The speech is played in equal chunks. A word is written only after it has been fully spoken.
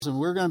And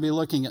we're going to be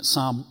looking at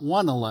Psalm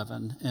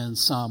 111 and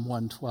Psalm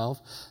 112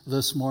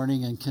 this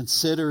morning and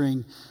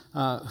considering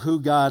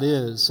who God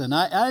is. And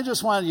I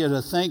just wanted you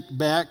to think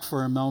back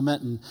for a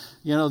moment and,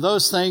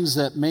 those things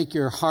that make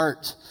your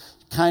heart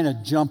kind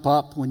of jump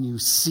up when you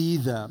see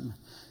them.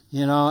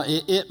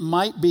 It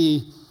might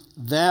be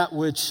that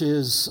which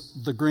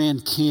is the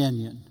Grand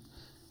Canyon.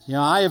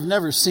 I have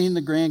never seen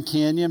the Grand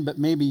Canyon, but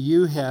maybe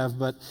you have,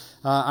 but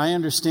I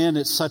understand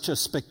it's such a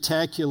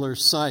spectacular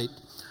sight.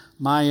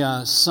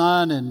 My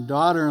son and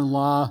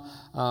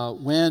daughter-in-law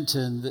went,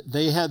 and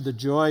they had the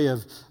joy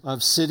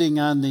of sitting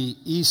on the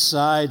east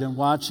side and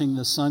watching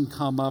the sun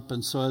come up.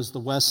 And so as the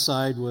west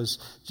side was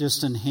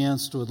just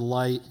enhanced with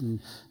light, and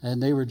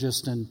they were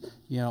just in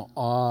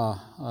awe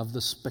of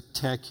the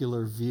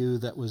spectacular view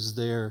that was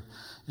there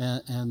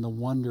and the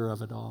wonder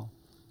of it all.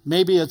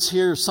 Maybe it's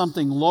here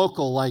something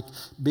local, like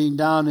being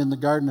down in the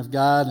Garden of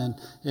God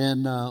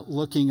and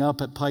looking up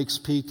at Pikes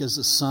Peak as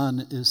the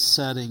sun is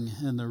setting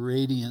and the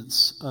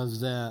radiance of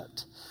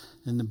that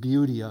and the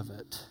beauty of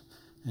it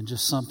and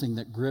just something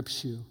that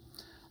grips you.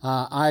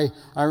 I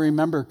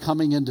remember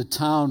coming into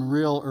town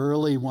real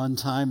early one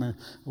time.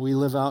 We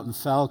live out in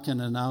Falcon,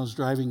 and I was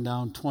driving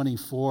down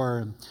 24,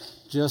 and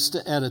just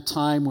at a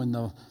time when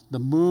the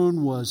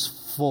moon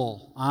was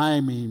full.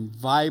 I mean,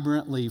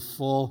 vibrantly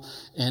full,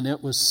 and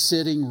it was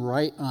sitting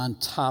right on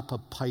top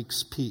of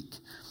Pikes Peak.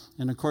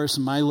 And of course,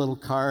 in my little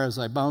car, as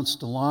I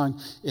bounced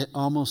along, it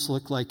almost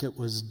looked like it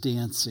was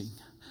dancing.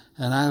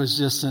 And I was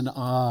just in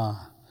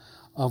awe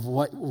of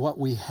what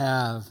we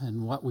have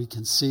and what we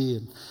can see.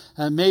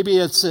 And maybe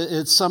it's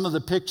some of the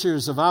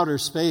pictures of outer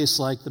space,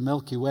 like the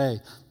Milky Way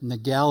and the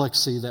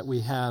galaxy that we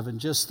have, and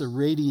just the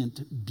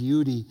radiant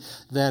beauty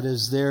that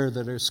is there,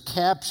 that is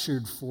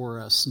captured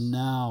for us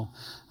now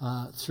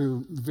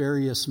through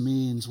various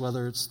means,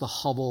 whether it's the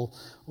Hubble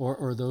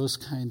or those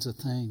kinds of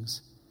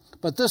things.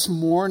 But this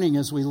morning,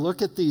 as we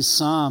look at these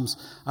Psalms,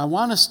 I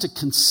want us to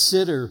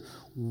consider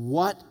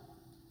what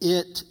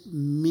it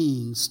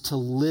means to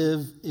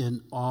live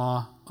in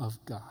awe of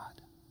God.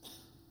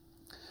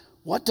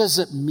 What does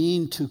it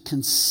mean to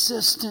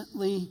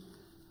consistently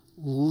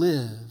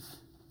live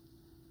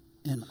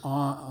in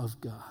awe of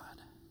God?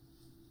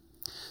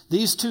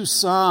 These two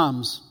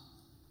Psalms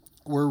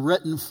were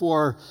written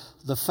for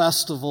the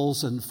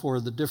festivals and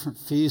for the different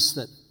feasts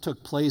that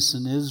took place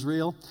in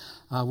Israel.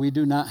 We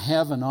do not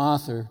have an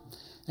author.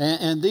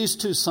 And these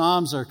two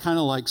Psalms are kind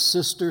of like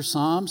sister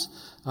Psalms.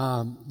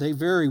 They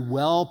very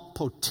well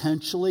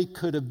potentially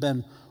could have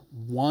been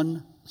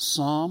one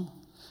psalm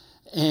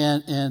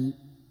and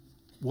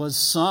was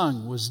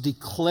sung, was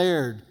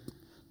declared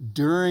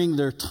during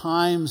their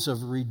times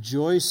of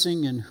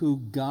rejoicing in who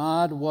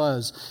God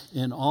was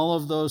in all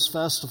of those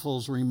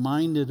festivals,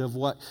 reminded of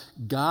what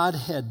God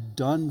had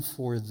done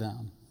for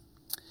them.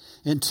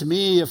 And to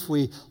me, if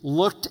we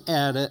looked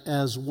at it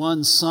as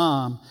one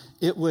psalm,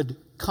 it would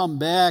come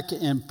back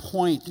and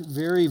point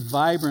very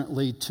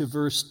vibrantly to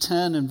verse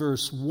 10 and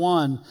verse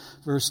 1,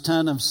 verse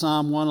 10 of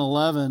Psalm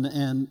 111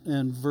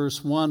 and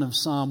verse 1 of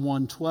Psalm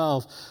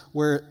 112,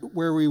 where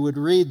we would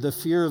read, "The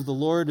fear of the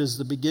Lord is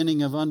the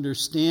beginning of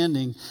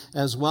understanding,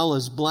 as well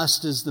as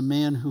blessed is the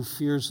man who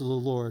fears the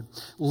Lord,"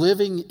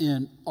 living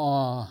in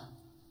awe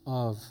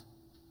of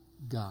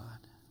God.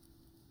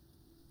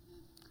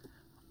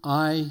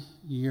 I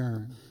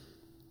yearn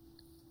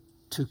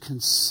to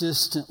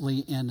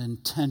consistently and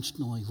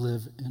intentionally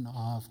live in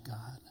awe of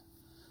God.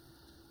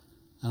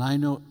 And I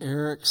know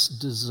Eric's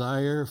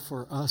desire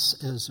for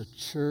us as a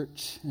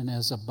church and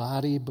as a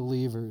body of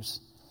believers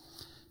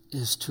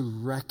is to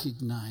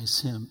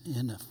recognize Him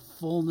in the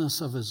fullness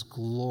of His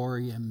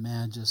glory and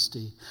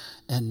majesty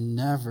and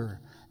never,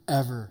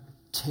 ever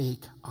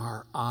take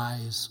our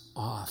eyes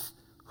off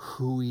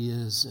who He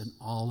is in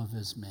all of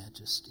His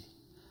majesty.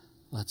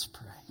 Let's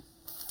pray.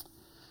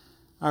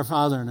 Our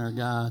Father and our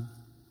God,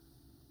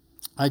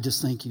 I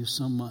just thank you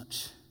so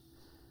much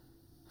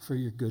for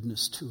your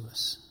goodness to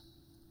us.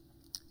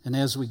 And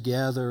as we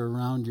gather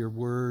around your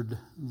word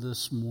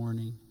this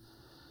morning,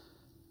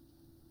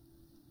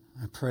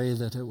 I pray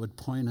that it would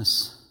point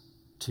us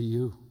to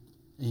you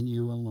and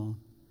you alone,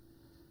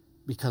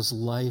 because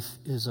life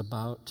is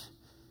about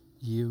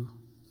you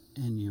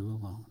and you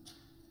alone.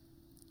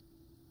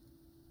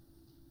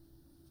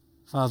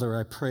 Father,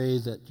 I pray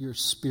that your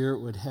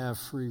Spirit would have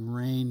free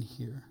reign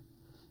here.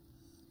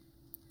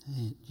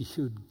 You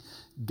would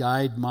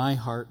guide my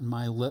heart and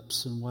my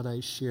lips and what I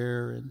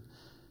share. And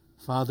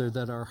Father,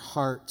 that our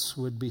hearts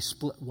would be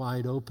split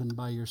wide open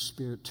by your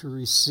Spirit to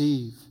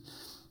receive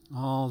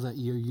all that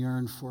you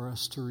yearn for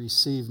us to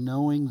receive,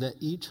 knowing that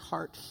each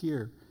heart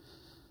here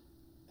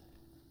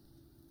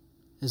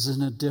is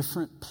in a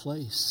different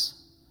place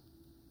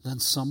than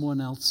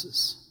someone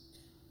else's.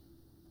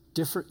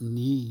 Different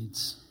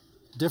needs,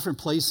 different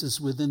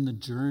places within the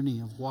journey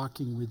of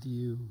walking with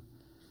you.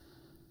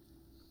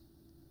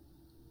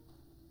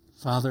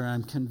 Father,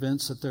 I'm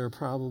convinced that there are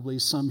probably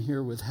some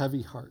here with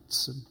heavy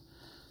hearts. And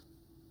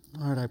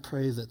Lord, I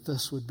pray that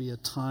this would be a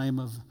time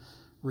of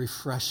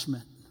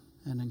refreshment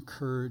and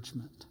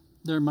encouragement.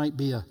 There might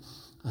be a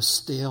a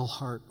stale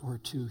heart or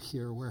two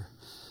here where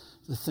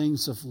the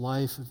things of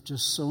life have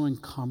just so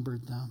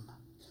encumbered them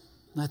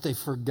that they've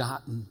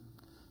forgotten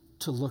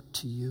to look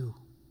to you.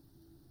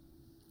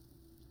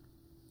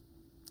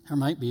 There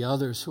might be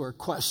others who are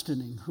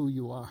questioning who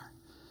you are,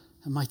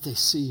 and might they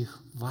see you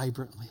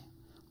vibrantly,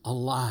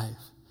 alive.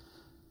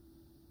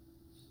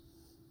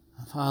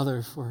 And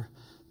Father, for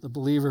the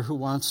believer who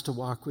wants to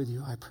walk with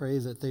you, I pray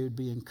that they would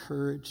be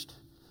encouraged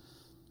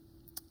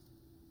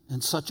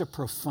in such a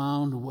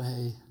profound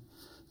way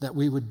that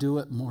we would do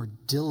it more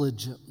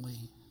diligently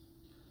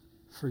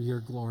for your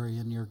glory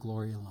and your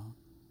glory alone.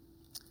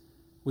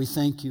 We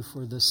thank you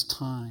for this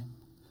time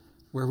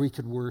where we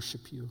could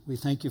worship you. We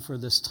thank you for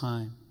this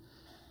time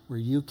where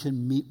you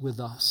can meet with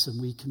us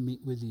and we can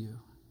meet with you.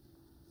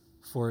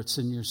 For it's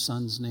in your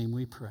Son's name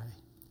we pray.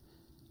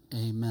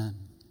 Amen.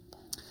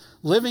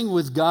 Living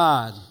with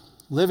God,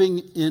 living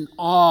in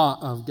awe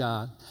of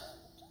God.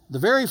 The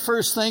very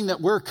first thing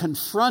that we're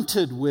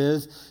confronted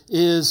with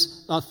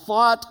is a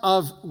thought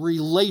of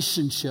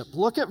relationship.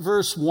 Look at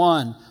verse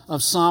 1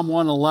 of Psalm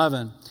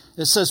 111.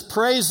 It says,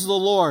 "Praise the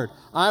Lord.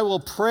 I will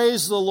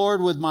praise the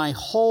Lord with my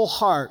whole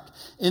heart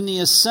in the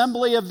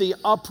assembly of the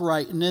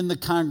upright and in the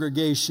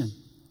congregation."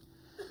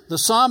 The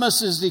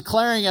psalmist is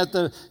declaring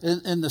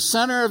in the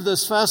center of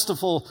this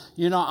festival,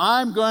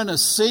 I'm going to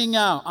sing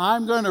out.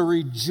 I'm going to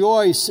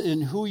rejoice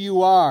in who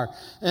you are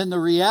and the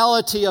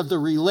reality of the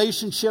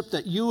relationship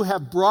that you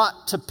have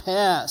brought to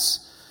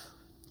pass.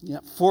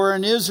 For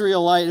an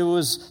Israelite, it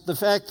was the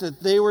fact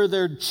that they were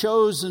their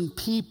chosen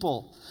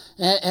people.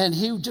 And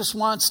he just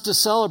wants to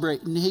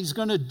celebrate, and he's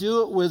going to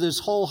do it with his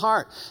whole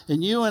heart.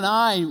 And you and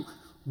I,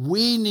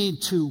 we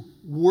need to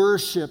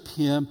worship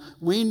him.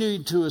 We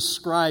need to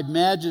ascribe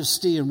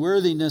majesty and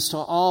worthiness to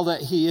all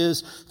that he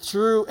is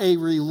through a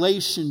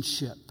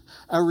relationship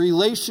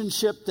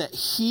that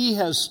he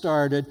has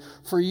started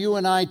for you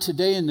and I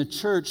today in the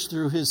church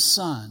through his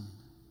Son.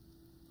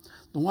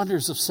 The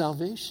wonders of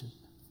salvation.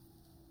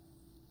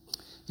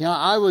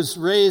 I was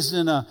raised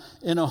in a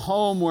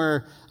home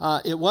where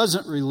it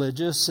wasn't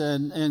religious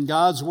and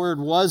God's word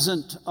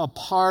wasn't a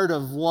part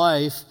of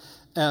life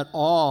at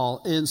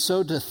all. And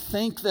so to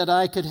think that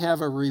I could have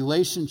a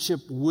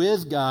relationship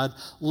with God,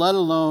 let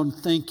alone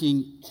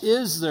thinking,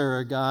 is there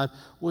a God,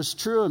 was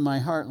true in my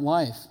heart and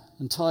life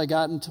until I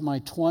got into my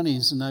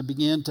 20s and I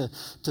began to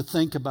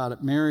think about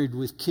it, married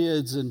with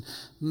kids, and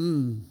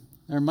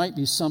there might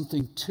be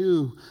something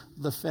to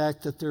the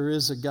fact that there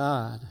is a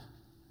God.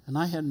 And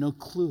I had no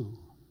clue.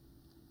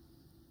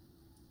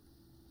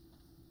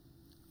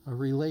 A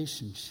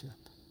relationship.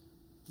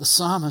 The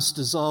psalmist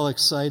is all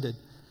excited,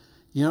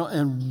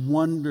 and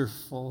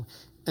wonderful,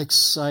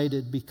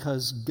 excited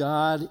because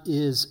God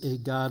is a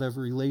God of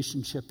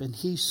relationship and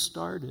he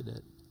started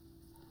it.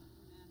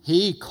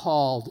 He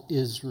called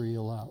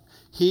Israel out.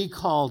 He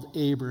called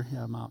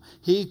Abraham out.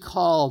 He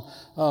called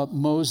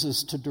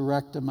Moses to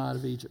direct them out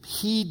of Egypt.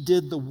 He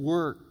did the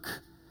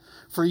work.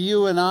 For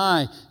you and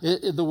I,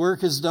 the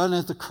work is done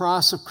at the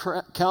cross of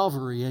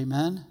Calvary.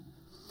 Amen?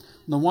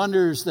 And the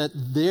wonder is that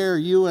there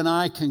you and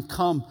I can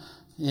come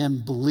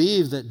and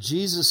believe that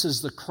Jesus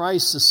is the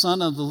Christ, the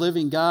Son of the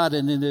living God,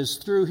 and it is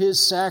through his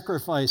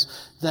sacrifice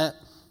that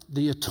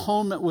the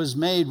atonement was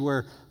made,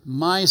 where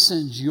my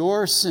sins,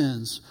 your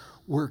sins,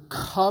 were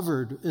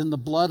covered in the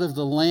blood of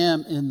the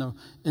Lamb, in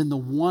the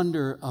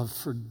wonder of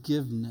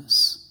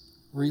forgiveness,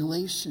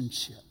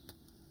 relationship.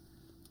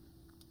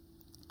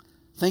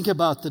 Think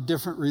about the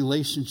different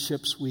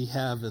relationships we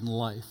have in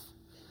life.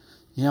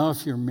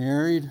 If you're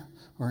married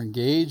or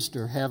engaged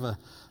or have a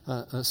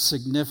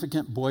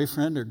significant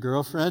boyfriend or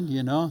girlfriend,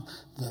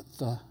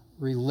 the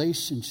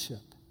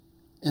relationship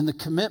and the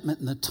commitment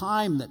and the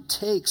time that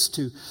takes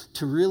to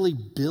really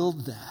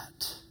build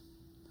that.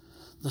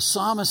 The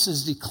psalmist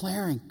is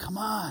declaring, come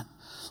on,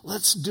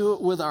 let's do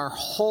it with our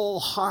whole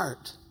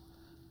heart.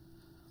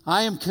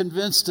 I am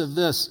convinced of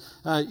this.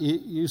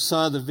 You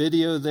saw the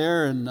video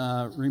there, and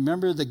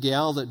remember the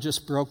gal that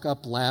just broke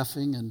up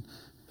laughing, and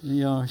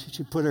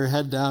she put her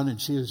head down and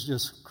she was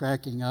just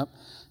cracking up.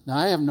 Now,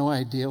 I have no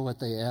idea what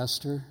they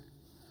asked her.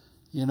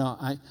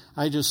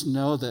 I just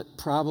know that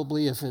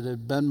probably if it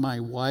had been my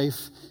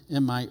wife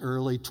in my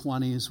early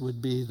 20s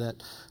would be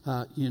that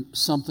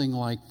something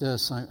like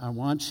this. I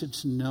want you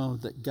to know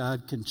that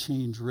God can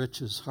change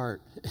Rich's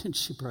heart. And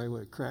she probably would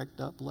have cracked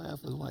up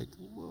laughing like,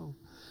 whoa.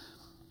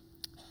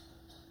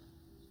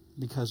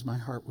 Because my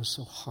heart was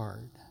so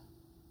hard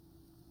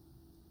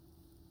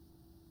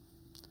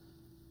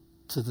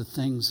to the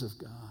things of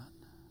God.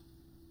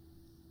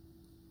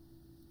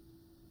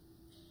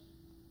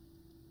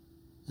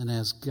 And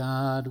as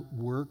God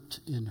worked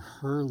in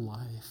her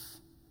life,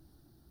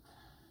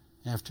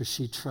 after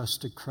she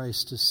trusted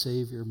Christ as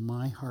Savior,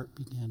 my heart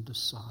began to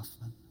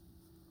soften.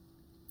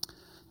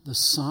 The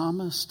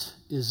psalmist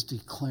is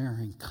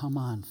declaring, come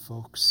on,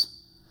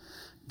 folks.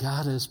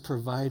 God has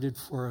provided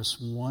for us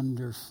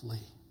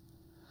wonderfully.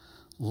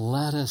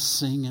 Let us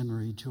sing and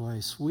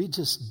rejoice. We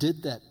just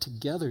did that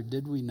together,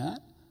 did we not?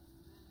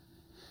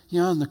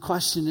 And the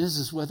question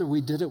is whether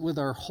we did it with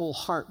our whole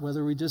heart,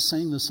 whether we just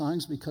sang the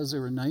songs because they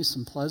were nice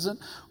and pleasant,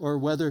 or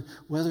whether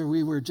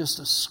we were just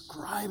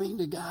ascribing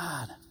to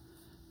God.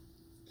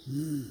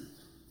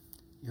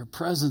 Your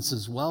presence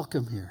is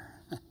welcome here.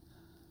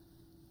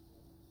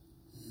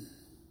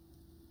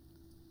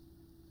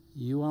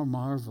 You are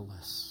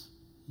marvelous.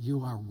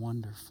 You are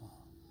wonderful.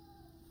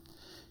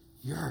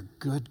 You're a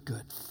good,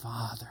 good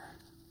Father.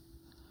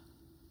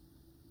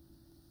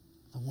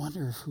 The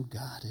wonder of who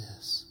God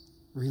is.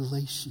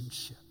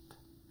 Relationship.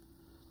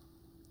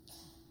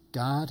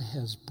 God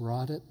has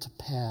brought it to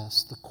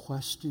pass. The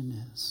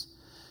question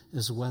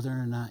is whether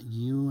or not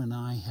you and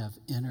I have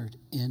entered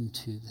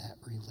into that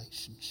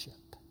relationship.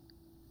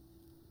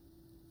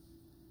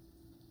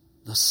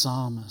 The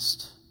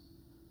psalmist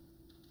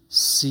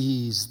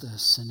sees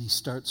this and he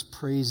starts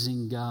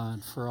praising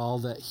God for all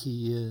that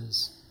he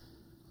is.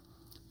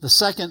 The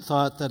second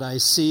thought that I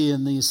see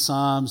in these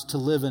Psalms to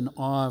live in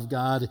awe of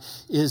God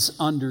is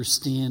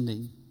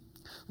understanding.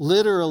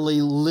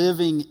 Literally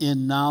living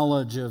in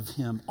knowledge of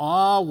Him.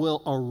 Awe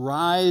will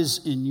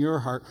arise in your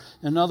heart.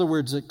 In other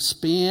words,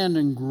 expand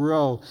and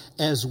grow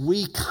as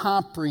we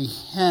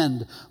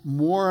comprehend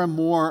more and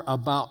more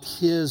about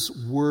His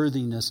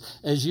worthiness.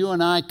 As you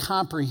and I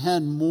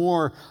comprehend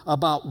more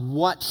about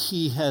what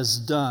He has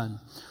done.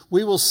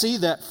 We will see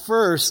that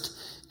first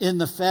in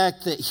the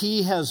fact that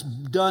He has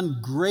done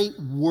great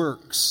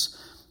works.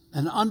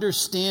 An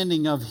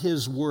understanding of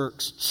His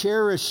works.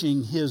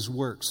 Cherishing His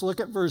works.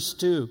 Look at verse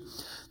 2.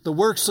 The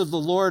works of the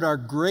Lord are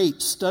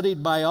great,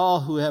 studied by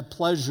all who have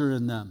pleasure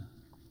in them.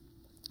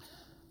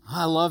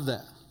 I love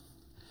that.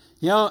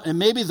 And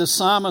maybe the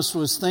psalmist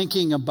was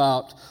thinking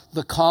about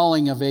the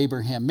calling of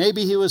Abraham.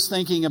 Maybe he was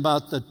thinking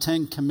about the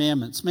 10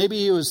 Commandments. Maybe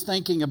he was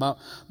thinking about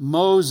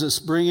Moses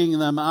bringing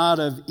them out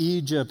of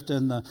Egypt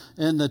and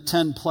the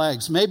 10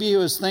 plagues. Maybe he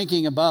was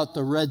thinking about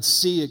the Red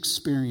Sea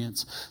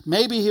experience.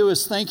 Maybe he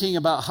was thinking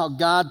about how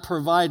God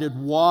provided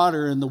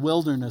water in the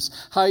wilderness,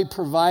 how He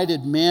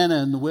provided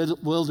manna in the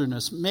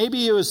wilderness. Maybe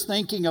he was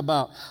thinking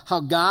about how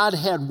God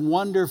had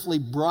wonderfully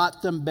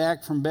brought them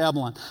back from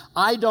Babylon.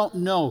 I don't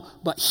know,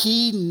 but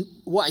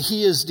what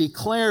he is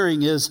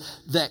declaring is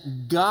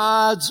that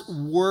God's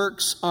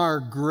works are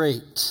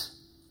great.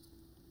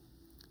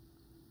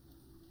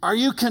 Are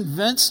you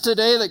convinced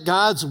today that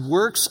God's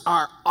works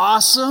are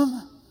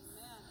awesome?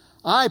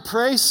 I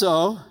pray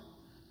so.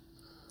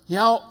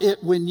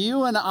 When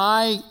you and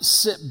I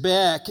sit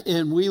back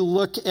and we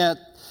look at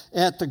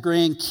the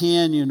Grand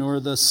Canyon or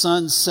the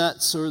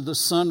sunsets or the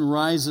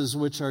sunrises,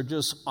 which are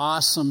just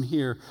awesome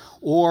here,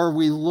 or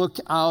we look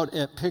out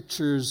at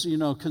pictures,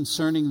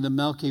 concerning the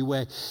Milky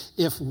Way.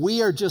 If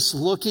we are just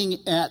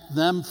looking at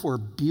them for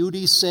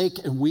beauty's sake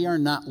and we are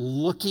not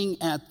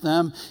looking at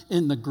them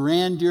in the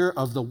grandeur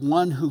of the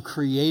one who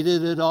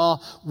created it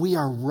all, we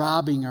are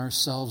robbing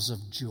ourselves of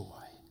joy.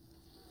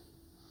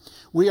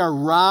 We are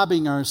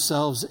robbing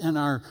ourselves in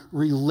our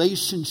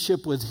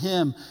relationship with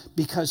Him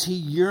because He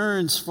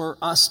yearns for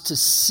us to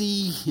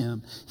see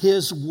Him.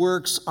 His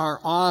works are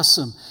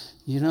awesome.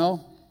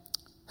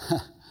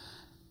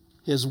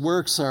 His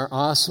works are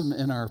awesome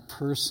in our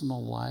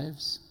personal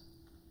lives.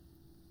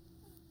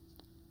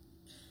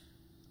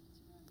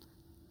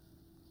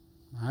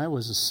 I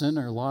was a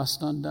sinner,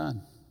 lost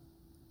undone,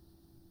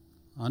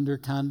 under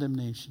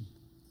condemnation.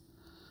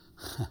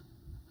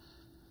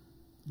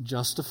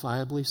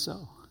 Justifiably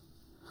so.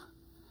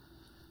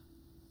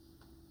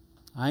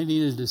 I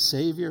needed a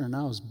Savior, and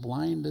I was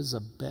blind as a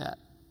bat,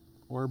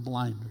 or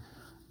blinder,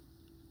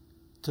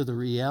 to the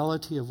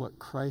reality of what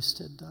Christ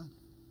had done.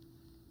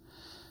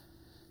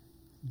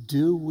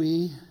 Do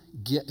we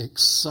get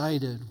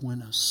excited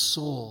when a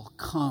soul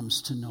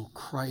comes to know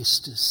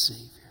Christ as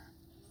Savior?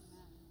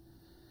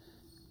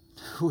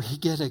 Do we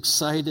get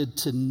excited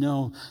to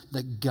know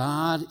that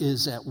God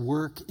is at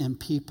work in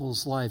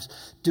people's lives?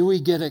 Do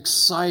we get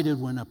excited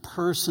when a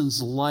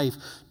person's life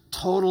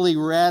totally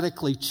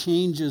radically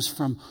changes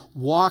from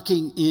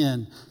walking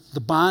in the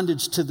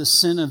bondage to the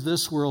sin of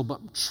this world, but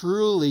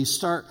truly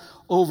start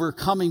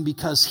overcoming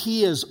because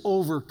He has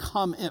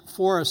overcome it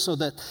for us so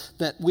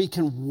that we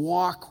can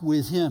walk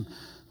with Him.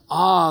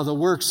 The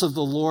works of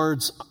the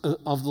Lord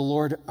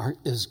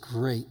is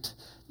great.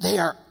 They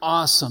are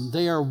awesome.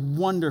 They are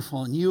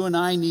wonderful. And you and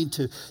I need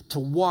to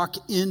walk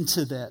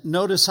into that.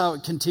 Notice how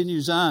it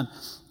continues on.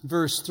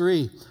 Verse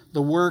 3,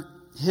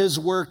 His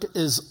work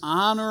is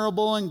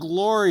honorable and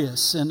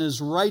glorious, and His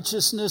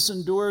righteousness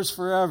endures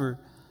forever.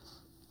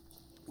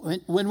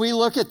 When we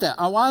look at that,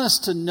 I want us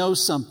to know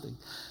something.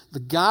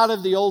 The God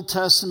of the Old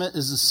Testament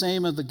is the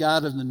same as the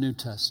God of the New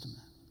Testament.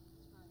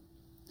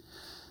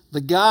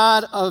 The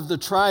God of the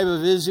tribe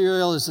of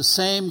Israel is the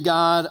same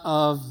God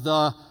of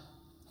the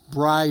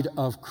bride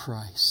of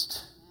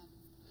Christ.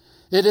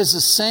 It is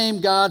the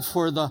same God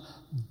for the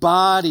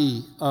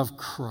body of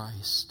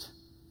Christ.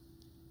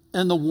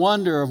 And the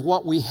wonder of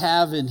what we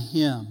have in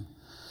Him.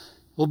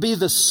 will be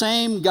the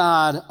same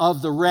God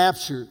of the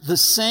rapture, the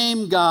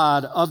same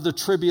God of the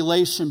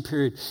tribulation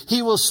period.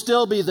 He will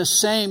still be the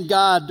same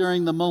God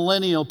during the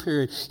millennial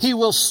period. He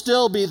will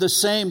still be the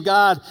same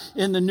God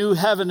in the new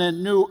heaven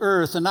and new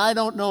earth. And I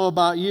don't know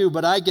about you,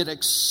 but I get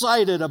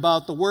excited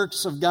about the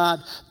works of God,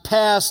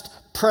 past,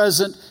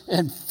 present,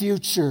 and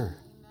future.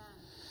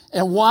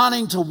 And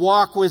wanting to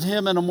walk with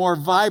Him in a more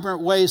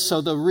vibrant way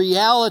so the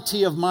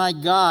reality of my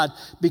God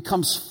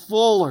becomes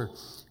fuller,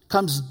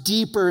 comes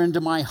deeper into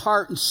my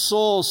heart and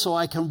soul so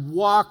I can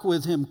walk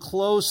with Him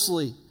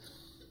closely.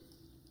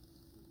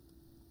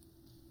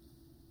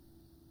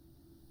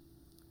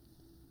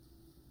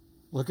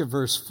 Look at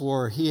verse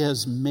 4. He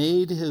has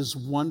made His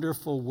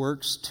wonderful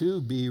works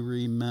to be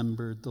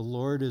remembered. The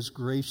Lord is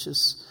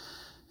gracious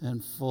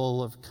and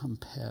full of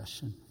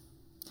compassion.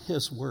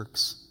 His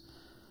works,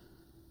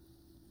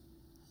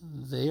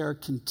 they are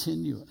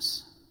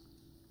continuous.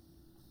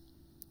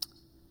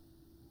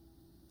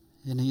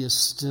 And He is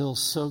still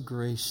so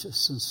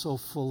gracious and so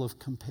full of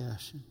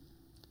compassion.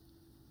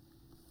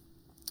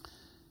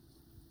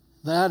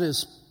 That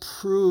is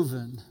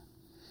proven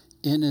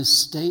in His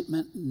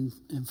statement in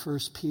 1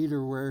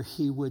 Peter, where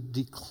He would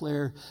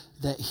declare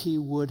that He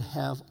would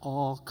have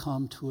all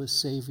come to a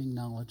saving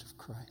knowledge of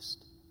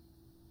Christ.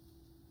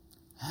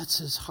 That's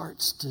His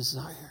heart's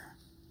desire.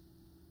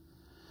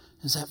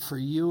 Is that for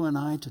you and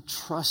I to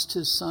trust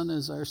His Son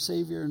as our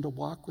Savior and to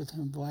walk with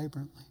Him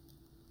vibrantly.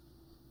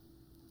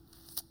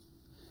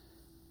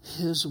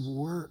 His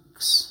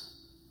works.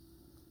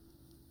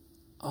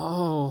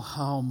 Oh,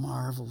 how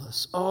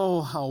marvelous.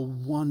 Oh, how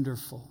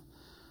wonderful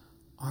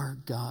our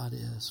God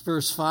is.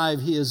 Verse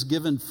 5, He has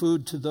given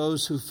food to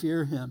those who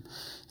fear Him,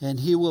 and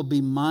He will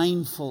be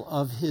mindful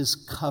of His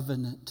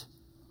covenant.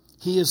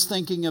 He is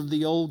thinking of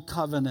the old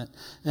covenant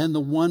and the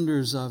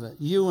wonders of it.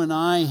 You and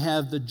I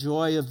have the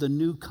joy of the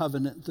new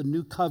covenant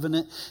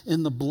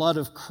in the blood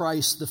of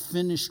Christ, the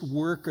finished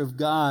work of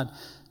God,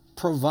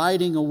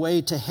 providing a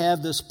way to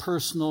have this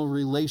personal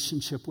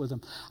relationship with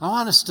Him. I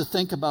want us to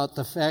think about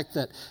the fact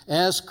that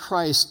as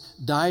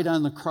Christ died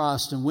on the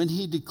cross and when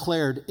He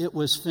declared it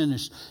was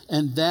finished,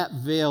 and that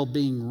veil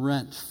being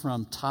rent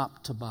from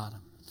top to bottom.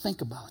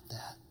 Think about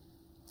that.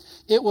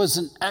 It was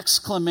an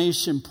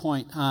exclamation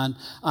point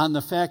on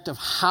the fact of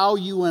how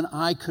you and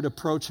I could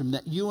approach Him,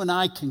 that you and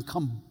I can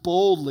come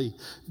boldly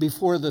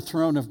before the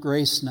throne of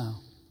grace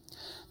now.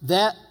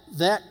 That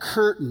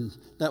curtain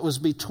that was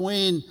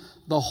between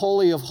the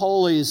Holy of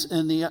Holies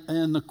and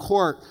the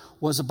court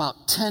was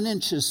about 10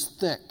 inches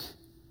thick.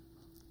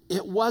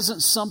 It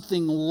wasn't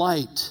something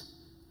light.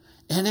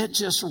 And it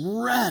just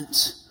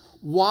rent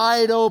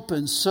wide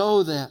open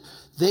so that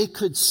they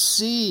could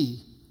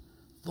see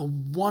the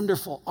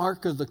wonderful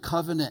Ark of the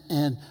Covenant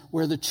and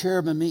where the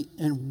cherubim meet,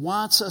 and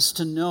wants us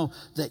to know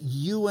that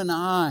you and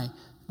I,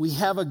 we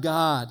have a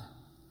God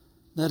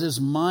that is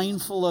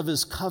mindful of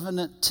His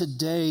covenant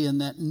today in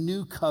that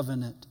new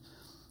covenant.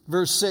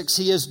 Verse 6,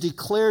 He has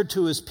declared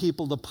to His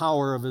people the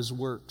power of His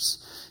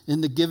works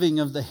in the giving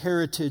of the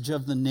heritage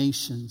of the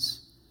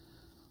nations.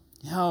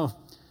 You know,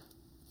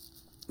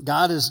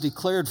 God has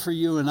declared for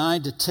you and I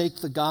to take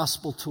the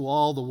gospel to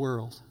all the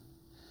world,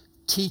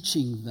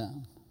 teaching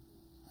them,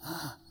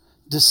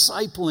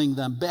 discipling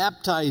them,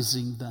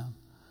 baptizing them,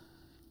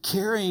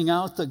 carrying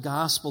out the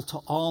gospel to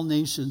all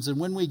nations. And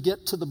when we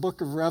get to the book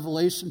of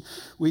Revelation,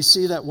 we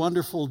see that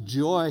wonderful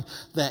joy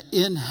that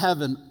in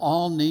heaven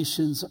all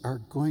nations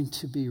are going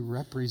to be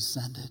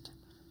represented.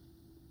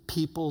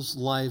 People's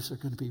lives are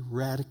going to be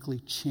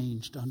radically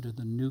changed under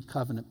the new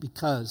covenant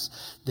because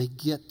they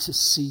get to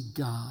see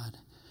God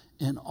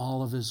in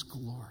all of His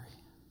glory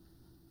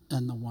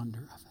and the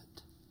wonder of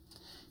it.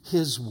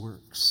 His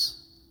works.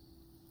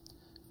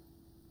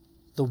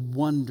 The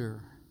wonder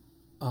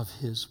of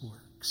His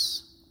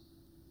works.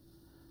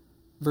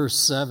 Verse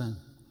 7,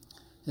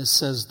 it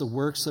says, the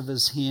works of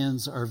His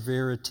hands are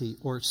verity,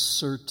 or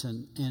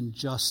certain, and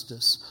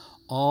justice.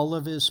 All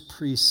of His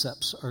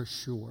precepts are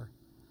sure.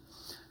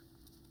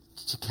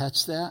 Did you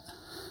catch that?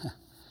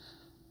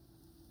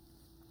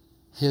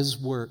 His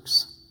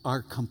works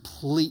are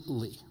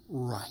completely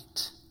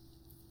right.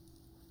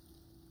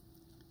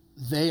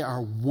 They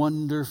are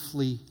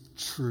wonderfully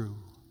true.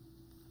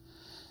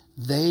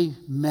 They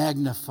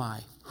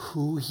magnify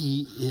who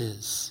He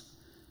is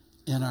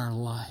in our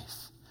life.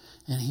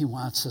 And He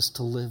wants us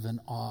to live in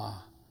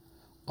awe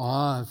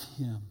of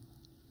Him.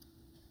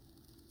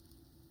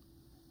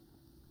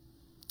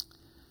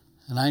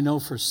 And I know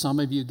for some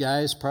of you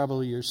guys,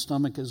 probably your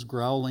stomach is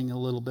growling a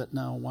little bit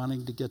now,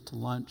 wanting to get to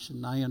lunch,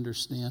 and I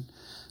understand.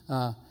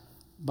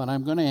 But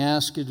I'm going to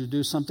ask you to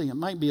do something that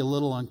might be a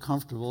little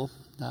uncomfortable,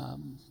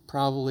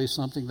 probably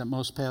something that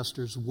most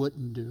pastors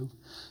wouldn't do.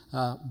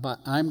 But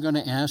I'm going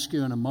to ask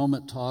you in a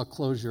moment to all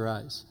close your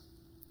eyes.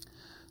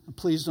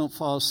 Please don't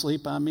fall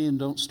asleep on me and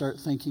don't start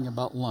thinking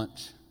about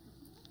lunch.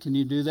 Can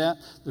you do that?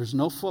 There's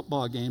no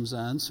football games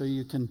on, so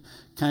you can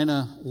kind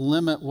of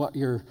limit what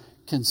you're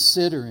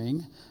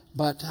considering.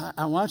 But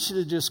I want you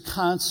to just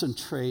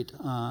concentrate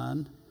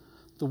on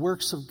the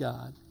works of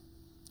God.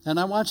 And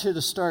I want you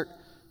to start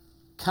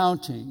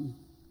counting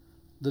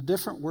the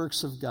different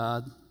works of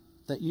God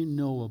that you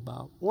know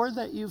about or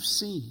that you've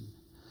seen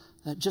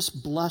that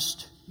just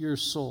blessed your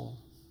soul.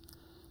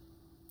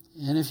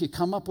 And if you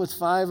come up with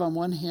 5 on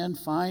one hand,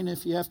 fine.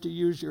 If you have to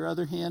use your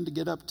other hand to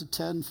get up to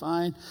 10,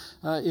 fine.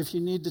 If you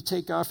need to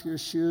take off your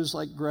shoes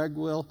like Greg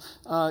will,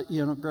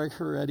 Greg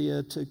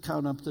Heredia, to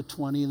count up to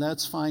 20,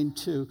 that's fine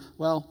too.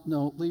 Well,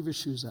 no, leave your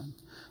shoes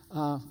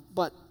on.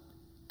 But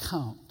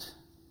count.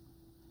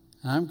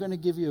 And I'm going to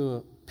give you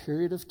a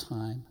period of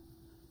time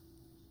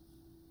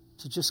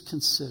to just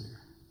consider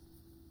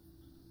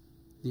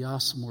the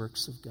awesome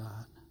works of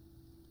God.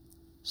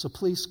 So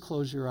please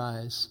close your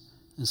eyes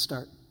and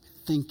start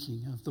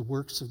thinking of the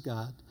works of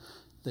God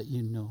that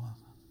you know of.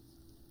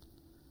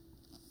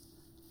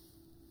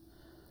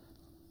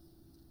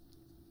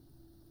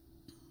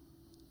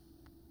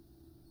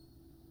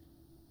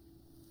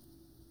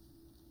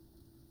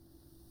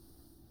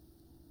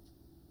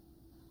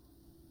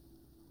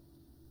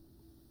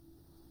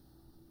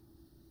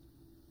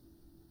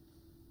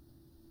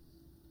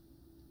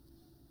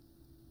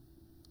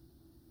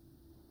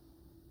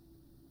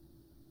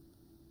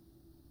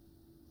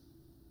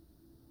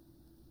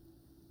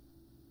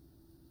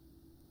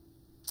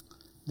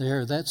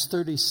 There, that's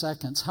 30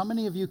 seconds. How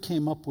many of you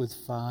came up with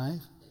 5?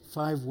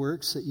 5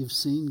 works that you've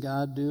seen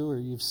God do or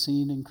you've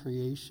seen in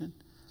creation?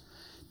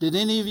 Did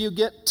any of you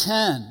get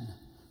 10?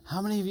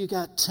 How many of you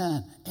got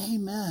 10?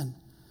 Amen.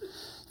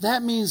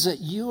 That means that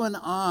you and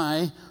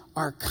I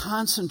are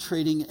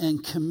concentrating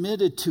and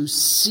committed to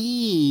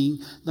seeing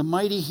the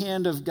mighty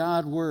hand of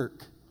God work.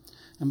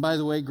 And by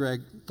the way,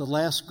 Greg, the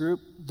last group,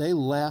 they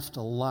laughed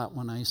a lot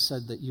when I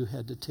said that you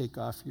had to take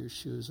off your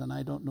shoes. And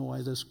I don't know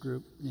why this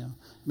group,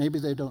 maybe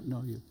they don't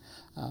know you.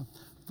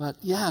 But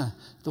yeah,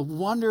 the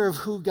wonder of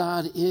who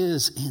God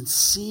is and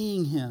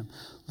seeing him,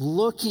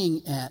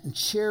 looking at and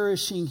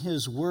cherishing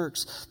his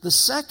works. The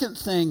second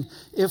thing,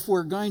 if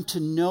we're going to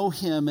know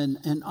him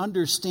and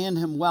understand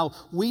him well,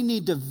 we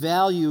need to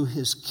value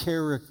his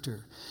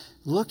character.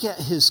 Look at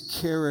his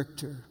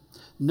character.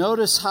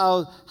 Notice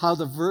how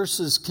the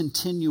verses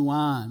continue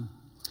on.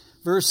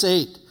 Verse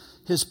 8,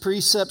 his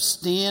precepts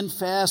stand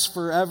fast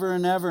forever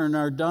and ever and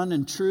are done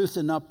in truth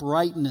and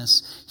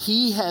uprightness.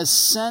 He has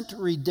sent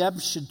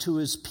redemption to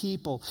his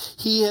people.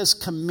 He has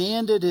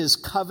commanded his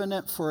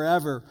covenant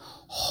forever.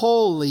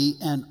 Holy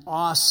and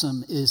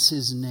awesome is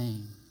his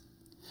name.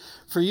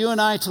 For you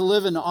and I to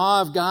live in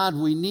awe of God,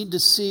 we need to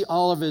see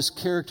all of his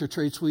character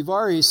traits. We've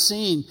already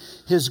seen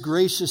his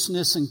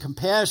graciousness and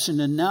compassion,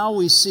 and now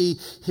we see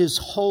his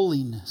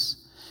holiness.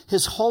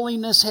 His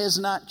holiness has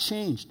not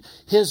changed.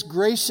 His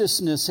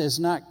graciousness has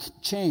not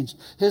changed.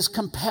 His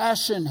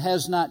compassion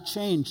has not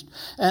changed.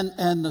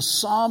 And the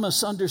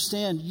psalmists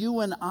understand you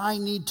and I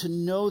need to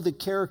know the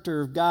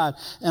character of God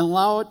and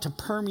allow it to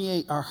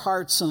permeate our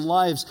hearts and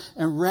lives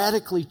and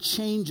radically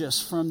change us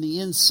from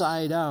the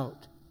inside out.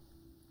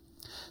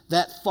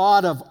 That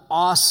thought of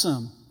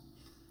awesome,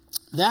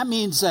 that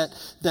means that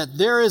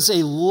there is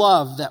a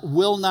love that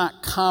will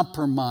not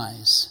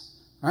compromise.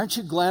 Aren't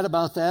you glad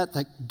about that?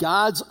 That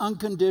God's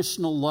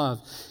unconditional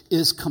love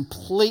is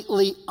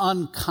completely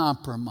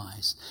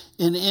uncompromised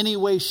in any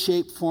way,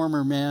 shape, form,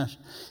 or manner.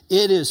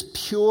 It is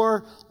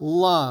pure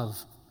love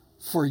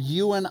for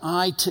you and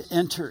I to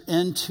enter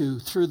into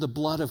through the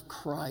blood of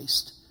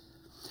Christ.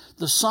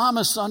 The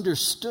psalmist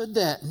understood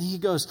that, and he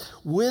goes,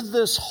 with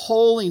this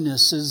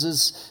holiness is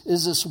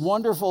this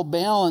wonderful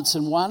balance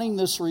and wanting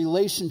this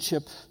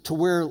relationship to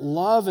where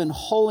love and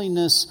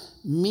holiness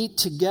meet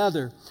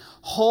together.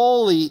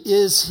 Holy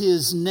is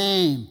his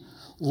name.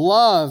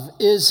 Love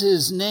is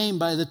his name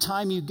by the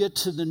time you get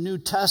to the New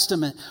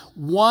Testament.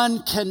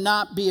 One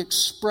cannot be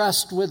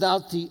expressed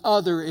without the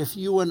other if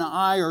you and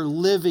I are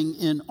living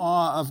in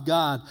awe of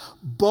God.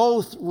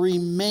 Both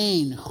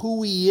remain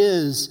who he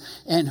is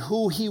and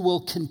who he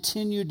will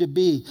continue to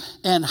be,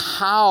 and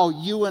how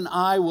you and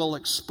I will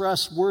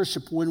express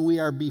worship when we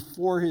are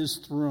before his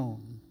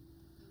throne.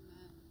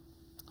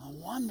 A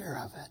wonder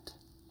of it.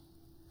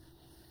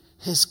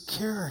 His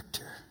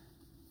character.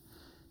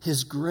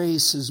 His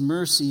grace, his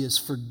mercy, his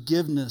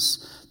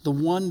forgiveness, the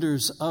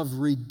wonders of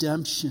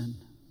redemption.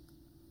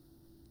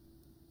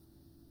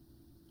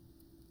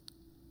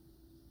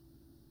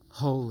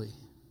 Holy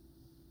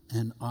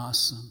and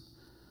awesome.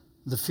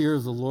 The fear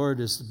of the Lord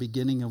is the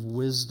beginning of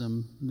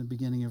wisdom, in the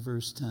beginning of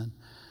verse 10.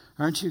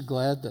 Aren't you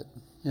glad that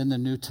in the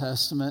New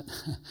Testament,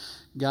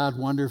 God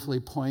wonderfully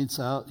points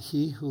out,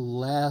 he who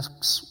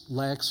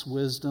lacks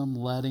wisdom,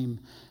 let him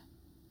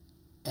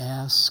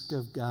ask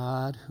of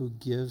God, who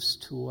gives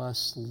to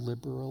us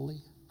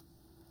liberally.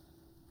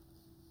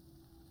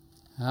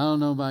 I don't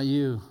know about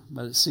you,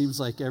 but it seems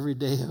like every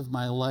day of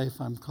my life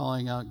I'm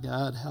calling out,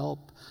 God,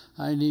 help.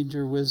 I need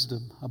your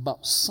wisdom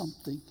about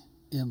something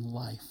in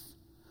life.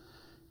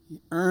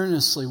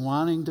 Earnestly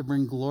wanting to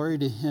bring glory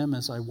to him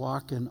as I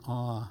walk in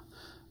awe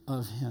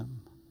of him.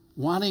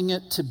 wanting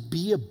it to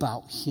be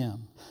about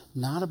Him.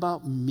 Not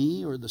about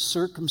me or the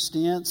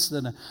circumstance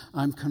that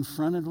I'm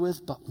confronted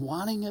with, but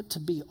wanting it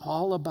to be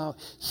all about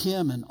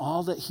Him and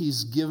all that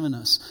He's given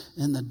us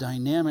in the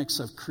dynamics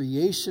of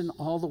creation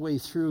all the way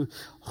through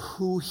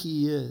who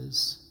He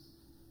is.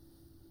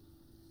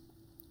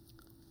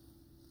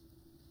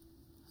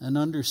 And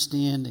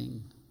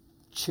understanding,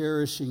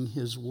 cherishing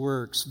His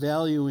works,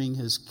 valuing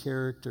His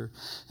character,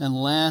 and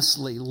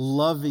lastly,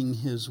 loving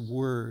His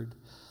word.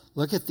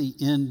 Look at the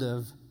end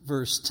of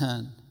verse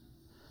 10.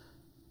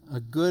 A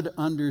good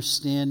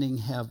understanding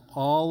have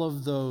all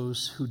of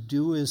those who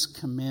do His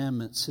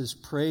commandments. His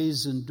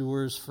praise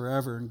endures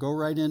forever. And go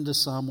right into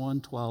Psalm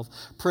 112.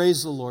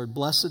 Praise the Lord.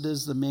 Blessed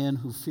is the man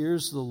who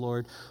fears the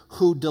Lord,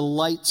 who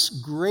delights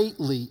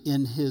greatly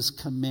in His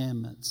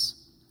commandments.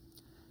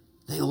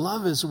 They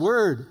love His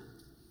word.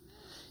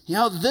 You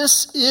know,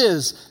 this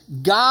is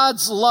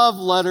God's love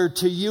letter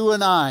to you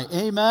and I.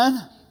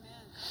 Amen?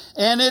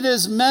 And it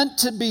is meant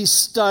to be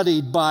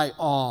studied by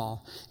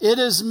all. It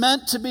is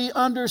meant to be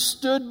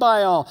understood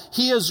by all.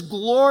 He has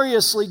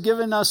gloriously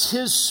given us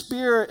His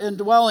Spirit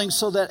indwelling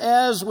so that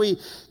as we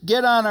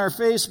get on our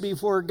face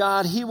before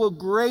God, He will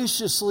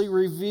graciously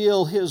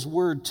reveal His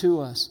word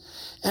to us.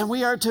 And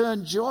we are to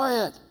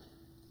enjoy it.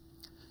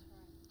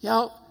 You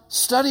know,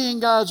 studying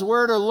God's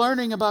word or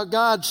learning about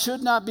God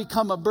should not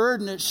become a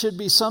burden. It should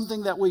be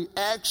something that we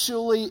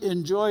actually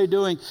enjoy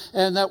doing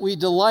and that we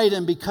delight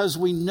in because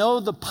we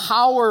know the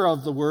power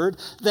of the word,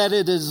 that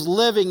it is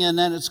living and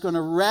that it's going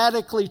to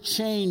radically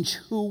change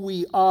who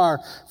we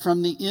are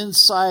from the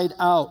inside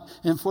out.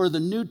 And for the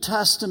New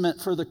Testament,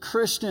 for the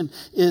Christian,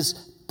 is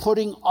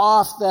putting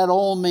off that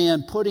old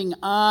man, putting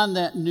on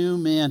that new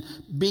man,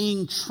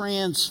 being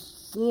transformed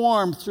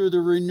through the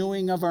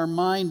renewing of our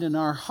mind and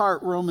our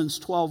heart, Romans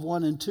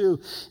 12:1 and 2,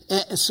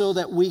 so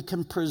that we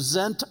can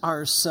present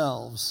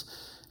ourselves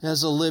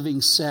as a living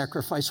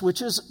sacrifice,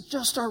 which is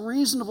just our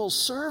reasonable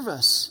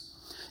service,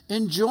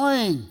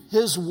 enjoying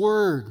His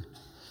word,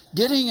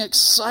 getting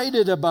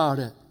excited about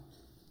it.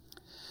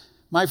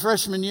 My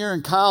freshman year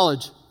in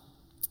college,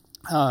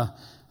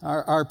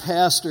 our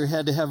pastor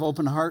had to have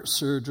open heart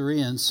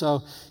surgery, and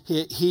so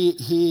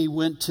he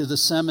went to the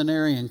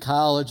seminary in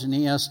college, and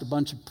he asked a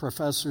bunch of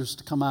professors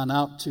to come on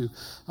out to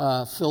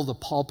fill the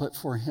pulpit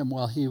for him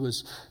while he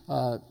was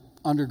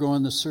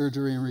undergoing the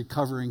surgery and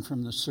recovering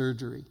from the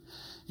surgery.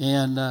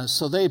 And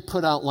so they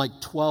put out like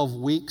 12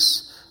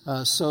 weeks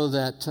so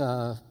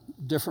that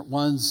different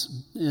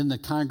ones in the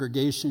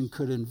congregation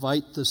could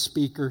invite the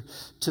speaker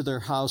to their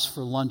house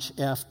for lunch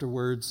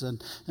afterwards.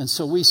 And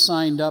so we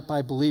signed up,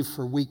 I believe,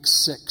 for week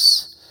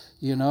 6,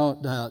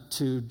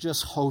 to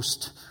just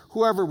host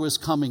whoever was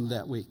coming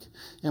that week.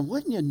 And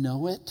wouldn't you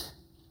know it,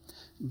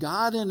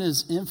 God in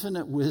His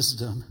infinite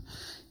wisdom,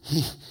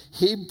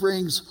 He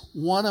brings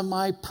one of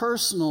my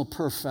personal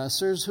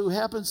professors who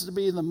happens to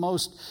be the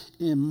most,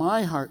 in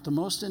my heart, the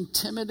most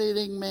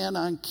intimidating man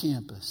on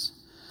campus.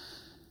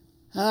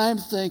 And I'm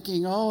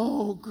thinking,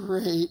 oh,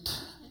 great.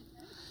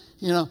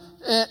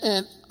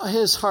 And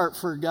his heart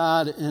for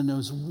God and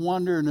his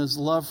wonder and his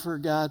love for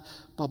God.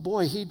 But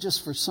boy, he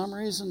just for some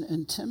reason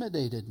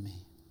intimidated me.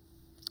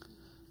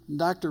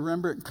 Dr.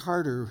 Rembrandt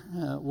Carter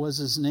was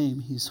his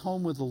name. He's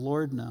home with the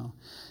Lord now.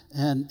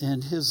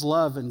 And his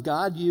love. And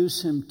God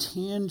used him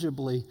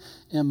tangibly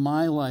in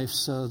my life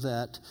so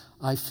that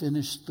I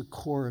finished the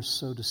course,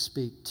 so to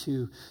speak,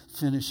 to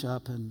finish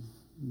up and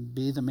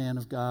be the man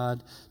of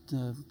God,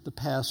 the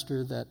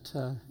pastor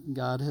that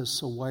God has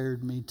so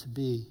wired me to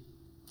be.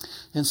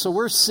 And so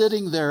we're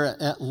sitting there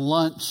at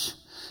lunch,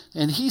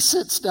 and he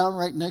sits down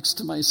right next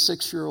to my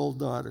 6-year-old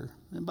daughter,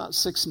 about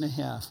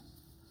 6.5.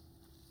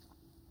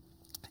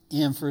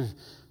 And for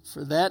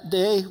that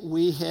day,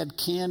 we had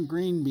canned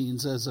green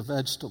beans as a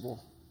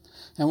vegetable.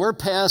 And we're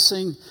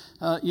passing,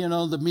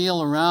 the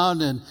meal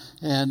around,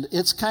 and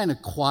it's kind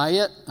of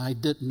quiet. I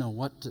didn't know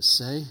what to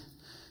say.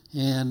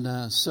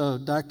 And so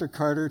Dr.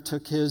 Carter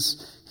took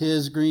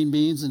his green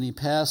beans and he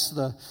passed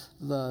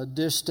the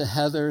dish to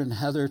Heather, and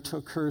Heather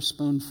took her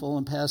spoonful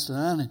and passed it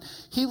on. And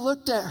he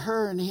looked at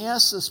her and he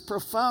asked this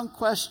profound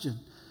question: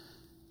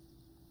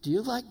 "Do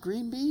you like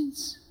green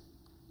beans?"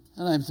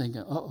 And I'm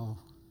thinking, uh-oh.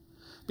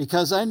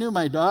 Because I knew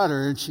my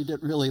daughter and she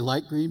didn't really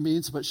like green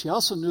beans, but she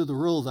also knew the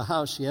rule of the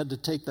house. She had to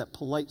take that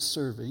polite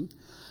serving,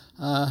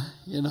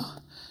 and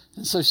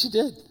so she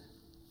did.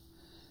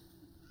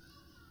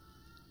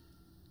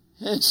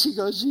 And she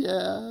goes,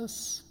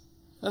 "Yes."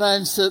 And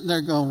I'm sitting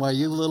there going, "Why,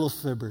 you little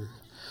fibber.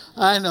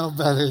 I know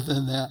better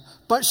than that."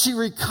 But she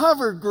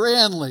recovered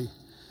grandly.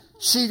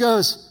 She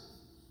goes,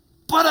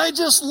 "But I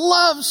just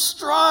love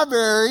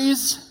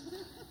strawberries."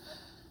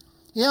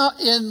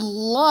 In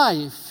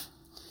life,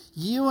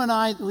 you and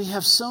I, we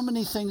have so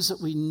many things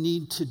that we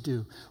need to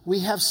do. We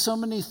have so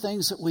many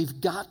things that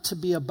we've got to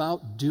be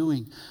about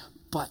doing.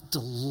 But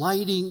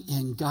delighting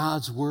in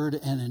God's word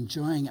and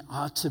enjoying it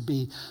ought to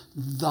be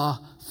the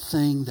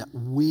thing that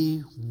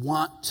we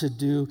want to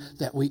do,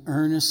 that we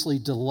earnestly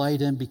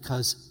delight in,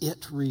 because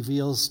it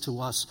reveals to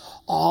us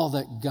all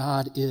that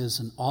God is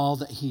and all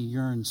that he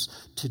yearns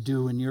to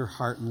do in your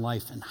heart and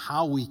life, and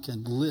how we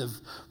can live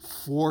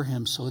for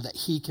him so that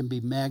he can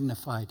be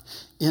magnified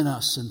in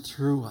us and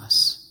through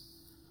us.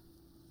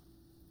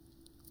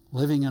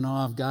 Living in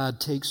awe of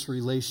God takes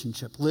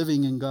relationship.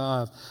 Living in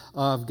awe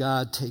of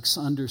God takes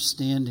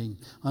understanding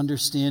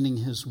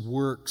his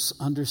works,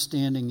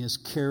 understanding his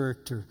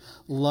character,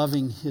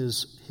 loving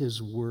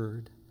his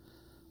word.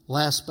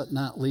 Last but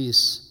not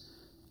least,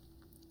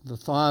 the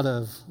thought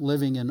of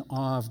living in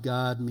awe of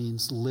God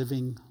means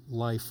living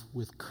life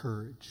with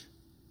courage.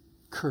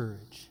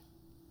 Courage.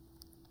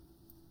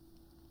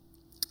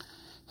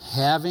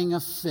 Having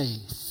a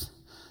faith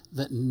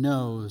that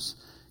knows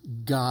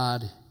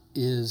God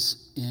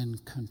is in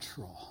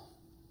control.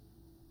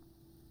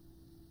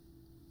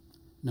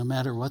 No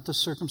matter what the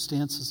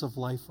circumstances of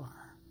life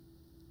are.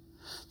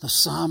 The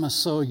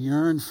psalmist so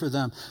yearned for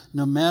them,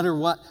 no matter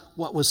what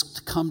was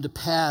to come to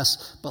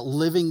pass, but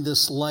living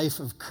this life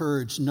of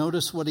courage.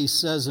 Notice what he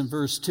says in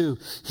verse 2.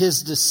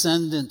 His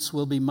descendants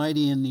will be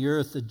mighty in the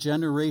earth. The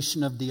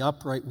generation of the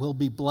upright will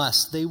be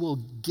blessed. They will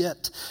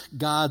get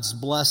God's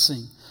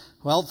blessing.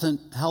 Health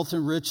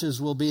and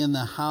riches will be in the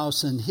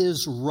house, and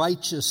his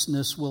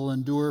righteousness will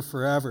endure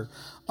forever.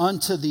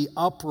 Unto the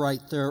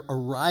upright there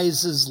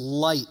arises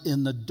light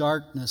in the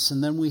darkness.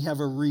 And then we have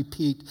a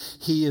repeat.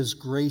 He is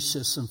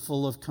gracious and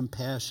full of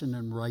compassion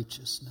and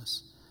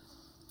righteousness.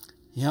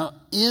 You know,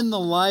 in the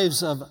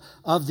lives of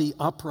the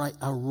upright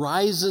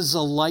arises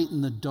a light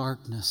in the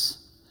darkness.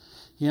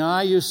 You know,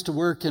 I used to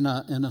work in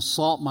a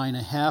salt mine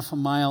a half a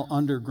mile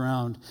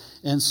underground.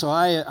 And so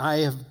I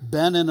have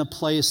been in a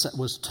place that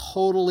was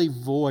totally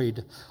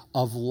void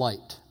of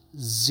light.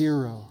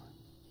 Zero.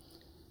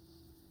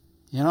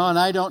 You know, and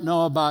I don't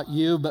know about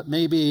you, but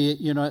maybe,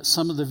 you know, at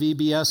some of the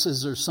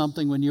VBSs or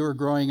something when you were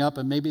growing up,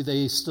 and maybe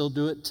they still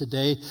do it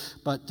today,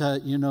 but,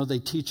 you know, they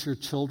teach your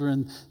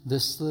children,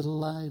 this little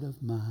light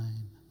of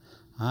mine,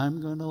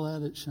 I'm going to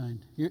let it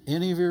shine.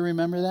 Any of you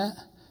remember that?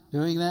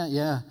 Doing that?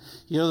 Yeah.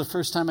 You know, the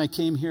first time I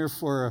came here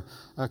for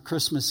a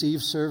Christmas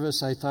Eve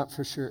service, I thought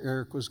for sure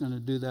Eric was going to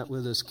do that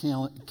with his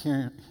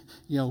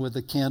with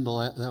the candle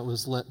that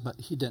was lit, but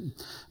he didn't.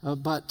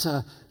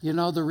 You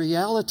know, the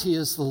reality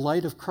is the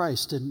light of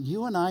Christ. And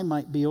you and I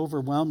might be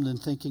overwhelmed in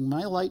thinking,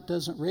 my light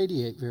doesn't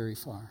radiate very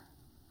far.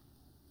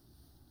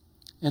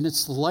 And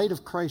it's the light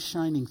of Christ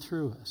shining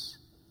through us.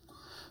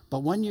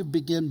 But when you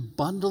begin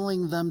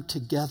bundling them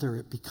together,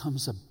 it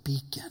becomes a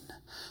beacon.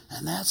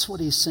 And that's what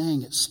he's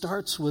saying. It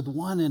starts with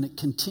one and it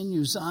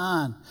continues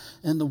on.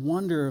 And the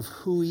wonder of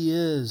who he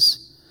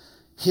is.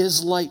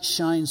 His light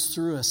shines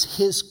through us.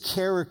 His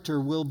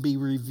character will be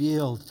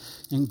revealed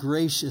in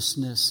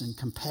graciousness and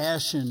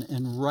compassion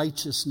and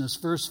righteousness.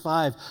 Verse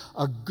 5,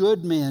 a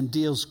good man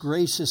deals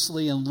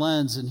graciously and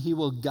lends, and he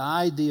will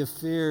guide the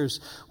affairs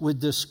with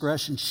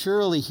discretion.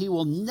 Surely he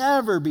will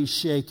never be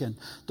shaken.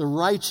 The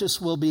righteous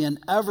will be an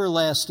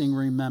everlasting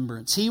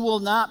remembrance. He will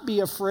not be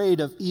afraid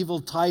of evil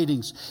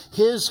tidings.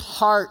 His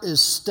heart is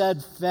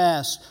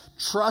steadfast,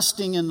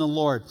 trusting in the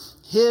Lord.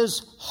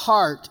 His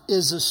heart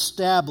is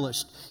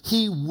established.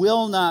 He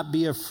will not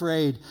be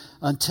afraid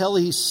until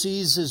he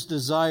sees his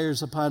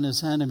desires upon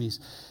his enemies.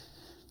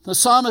 The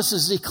psalmist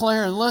is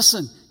declaring,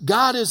 listen,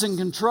 God is in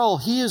control.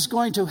 He is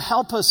going to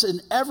help us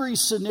in every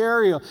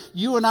scenario.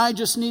 You and I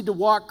just need to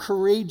walk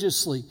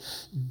courageously.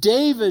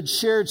 David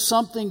shared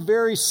something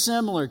very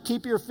similar.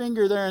 Keep your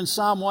finger there in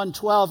Psalm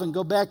 112 and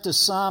go back to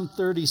Psalm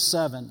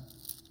 37.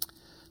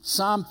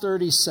 Psalm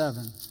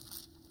 37.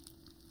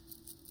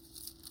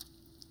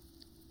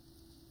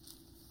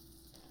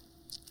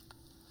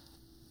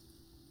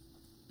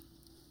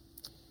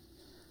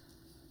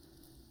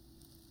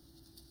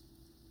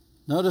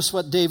 Notice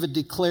what David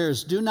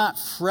declares. Do not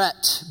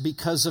fret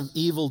because of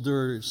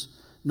evildoers,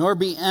 nor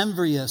be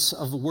envious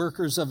of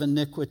workers of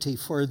iniquity,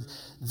 for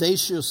they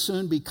shall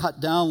soon be cut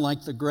down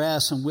like the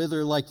grass and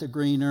wither like the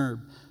green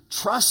herb.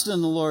 Trust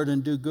in the Lord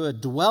and do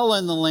good. Dwell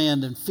in the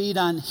land and feed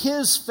on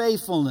his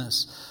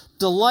faithfulness.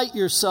 Delight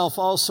yourself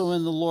also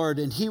in the Lord,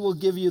 and he will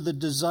give you the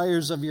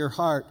desires of your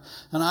heart.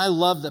 And I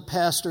love that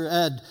Pastor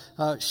Ed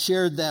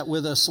shared that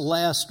with us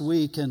last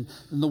week. And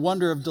the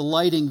wonder of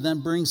delighting then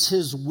brings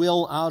his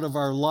will out of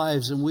our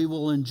lives, and we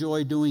will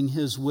enjoy doing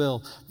his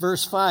will.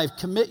 Verse 5,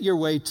 commit your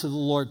way to the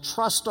Lord.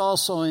 Trust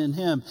also in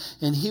him,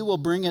 and he will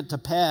bring it to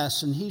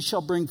pass. And he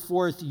shall bring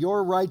forth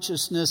your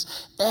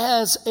righteousness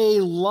as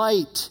a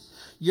light,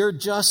 your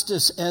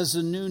justice as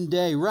the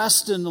noonday.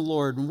 Rest in the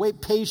Lord and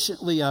wait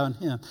patiently on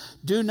him.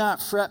 Do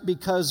not fret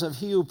because of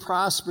he who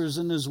prospers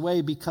in his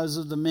way, because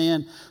of the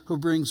man who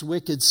brings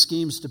wicked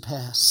schemes to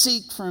pass.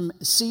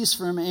 Cease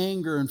from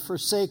anger and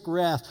forsake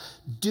wrath.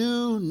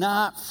 Do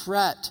not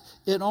fret.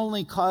 It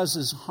only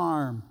causes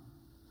harm.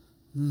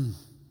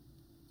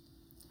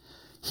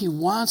 He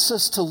wants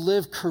us to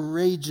live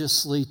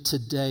courageously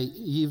today,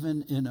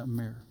 even in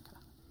America.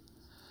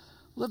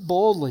 Live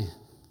boldly.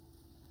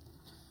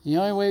 The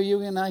only way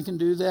you and I can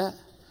do that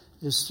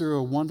is through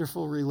a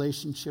wonderful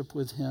relationship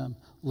with Him,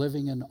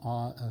 living in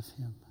awe of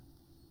Him.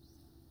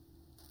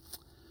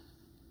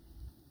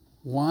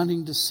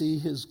 Wanting to see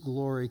His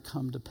glory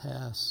come to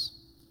pass,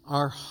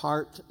 our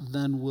heart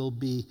then will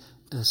be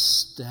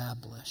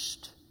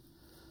established.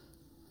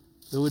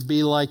 It would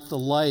be like the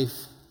life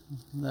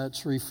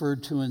that's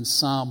referred to in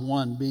Psalm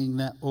 1, being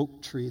that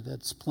oak tree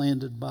that's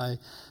planted by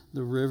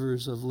the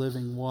rivers of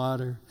living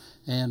water,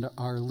 and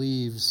our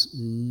leaves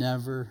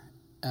never,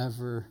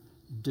 ever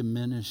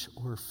diminish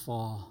or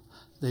fall.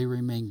 They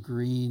remain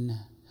green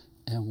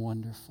and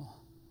wonderful.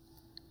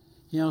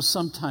 You know,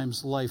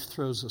 sometimes life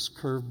throws us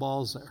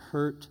curveballs that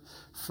hurt,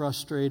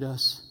 frustrate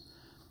us.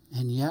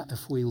 And yet,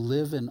 if we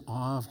live in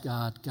awe of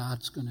God,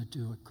 God's going to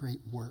do a great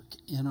work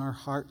in our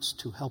hearts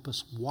to help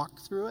us walk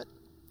through it,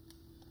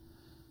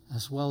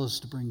 as well as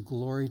to bring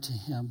glory to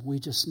Him. We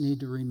just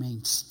need to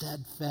remain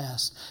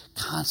steadfast,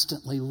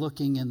 constantly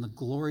looking in the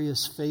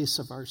glorious face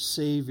of our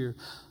Savior,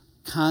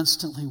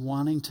 constantly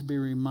wanting to be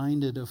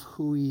reminded of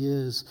who He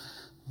is,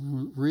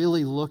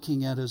 really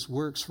looking at His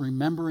works,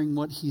 remembering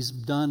what He's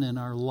done in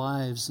our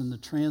lives and the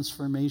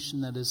transformation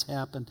that has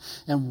happened,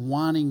 and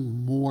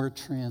wanting more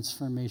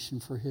transformation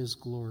for His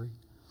glory.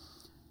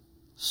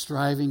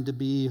 Striving to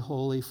be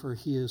holy, for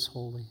He is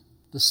holy.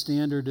 The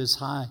standard is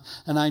high,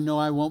 and I know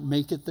I won't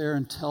make it there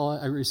until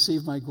I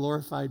receive my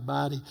glorified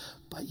body,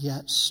 but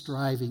yet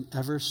striving,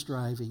 ever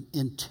striving,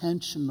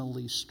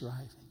 intentionally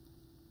striving.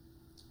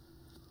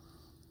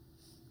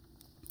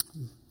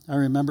 I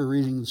remember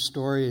reading the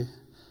story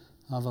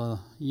of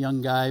a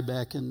young guy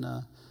back in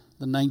the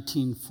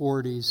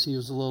 1940s. He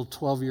was a little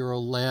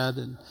 12-year-old lad,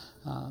 and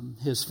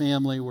his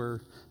family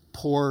were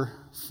poor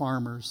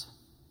farmers,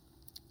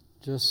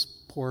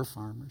 just poor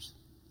farmers.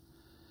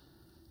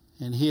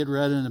 And he had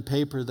read in a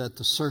paper that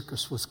the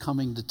circus was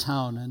coming to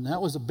town, and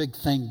that was a big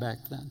thing back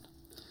then.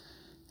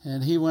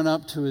 And he went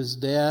up to his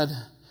dad,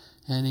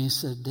 and he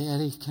said,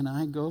 "Daddy, can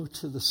I go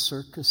to the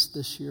circus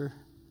this year?"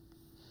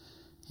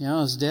 You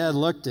know, his dad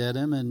looked at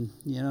him, and,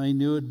 you know, he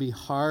knew it'd be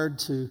hard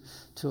to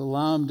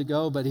allow him to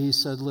go, but he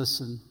said,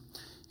 "Listen,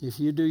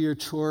 if you do your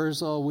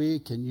chores all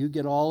week and you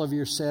get all of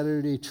your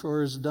Saturday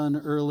chores done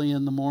early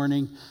in the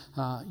morning,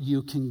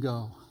 you can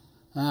go."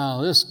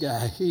 Now, this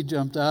guy, he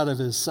jumped out of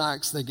his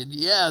socks thinking,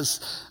 "Yes,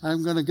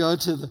 I'm going to go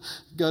to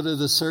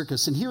the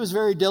circus." And he was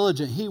very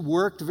diligent. He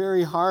worked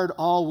very hard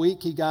all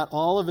week. He got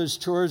all of his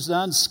chores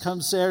done. Come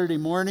Saturday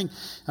morning,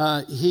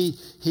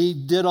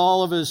 he did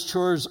all of his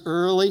chores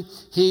early.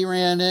 He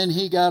ran in.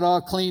 He got all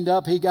cleaned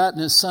up. He got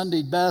in his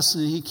Sunday best,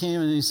 and he came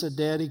and he said,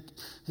 "Daddy,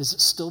 is it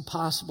still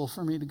possible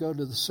for me to go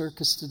to the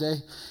circus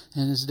today?"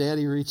 And his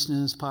daddy reached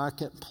in his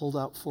pocket and pulled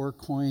out 4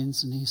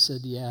 coins, and he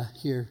said, "Yeah,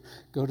 here,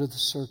 go to the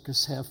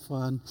circus, have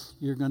fun.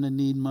 You're going to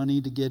need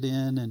money to get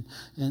in,"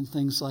 and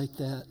things like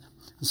that.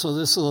 And so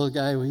this little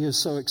guy, he was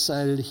so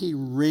excited, he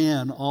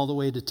ran all the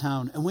way to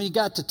town. And when he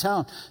got to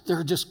town, there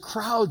were just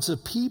crowds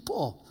of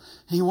people.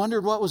 And he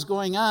wondered what was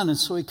going on, and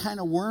so he kind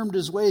of wormed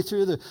his way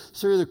through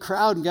the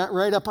crowd and got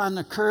right up on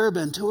the curb,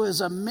 and to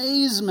his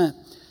amazement,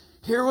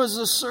 here was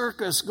the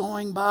circus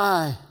going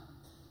by.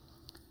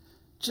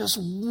 Just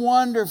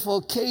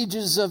wonderful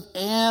cages of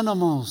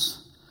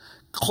animals,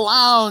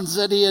 clowns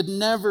that he had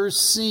never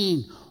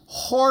seen,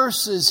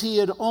 horses he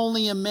had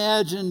only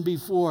imagined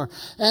before.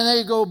 And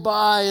they go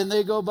by, and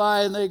they go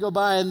by, and they go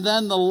by, and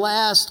then the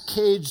last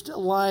caged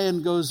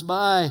lion goes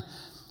by,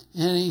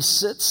 and he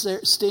sits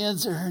there,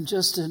 stands there and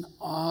just in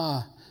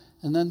awe.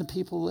 And then the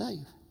people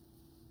leave.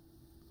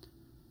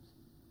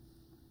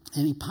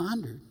 And he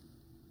pondered.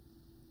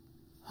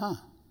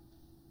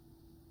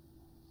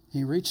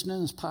 He reached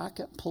in his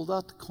pocket, pulled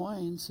out the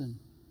coins, and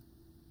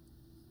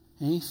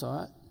he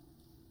thought,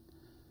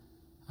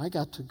 "I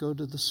got to go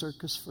to the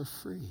circus for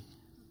free."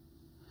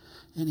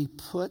 And he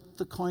put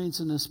the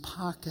coins in his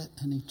pocket,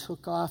 and he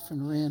took off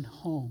and ran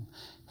home,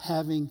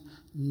 having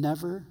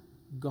never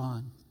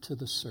gone to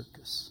the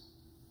circus.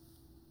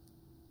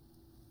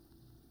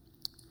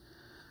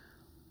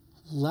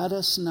 Let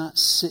us not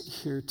sit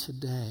here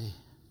today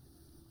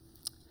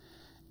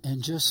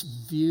and just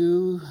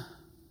view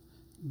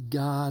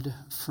God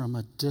from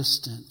a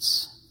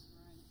distance.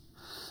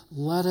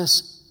 Let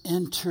us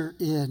enter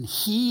in.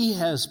 He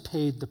has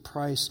paid the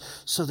price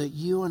so that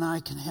you and I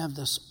can have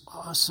this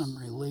awesome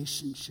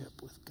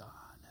relationship with God.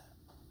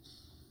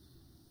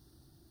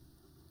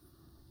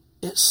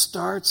 It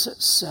starts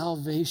at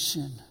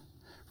salvation,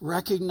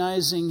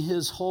 recognizing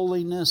His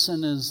holiness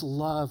and His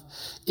love.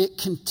 It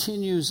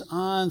continues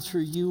on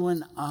through you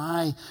and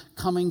I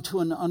coming to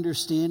an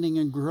understanding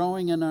and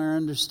growing in our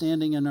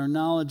understanding and our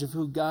knowledge of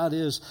who God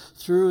is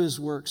through His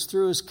works,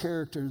 through His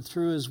character, and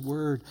through His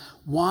word,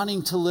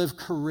 wanting to live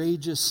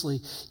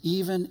courageously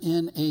even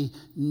in a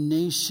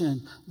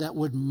nation that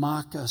would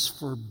mock us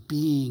for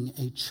being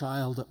a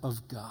child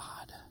of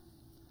God.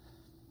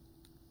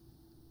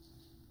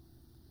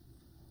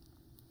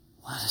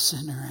 Let us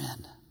enter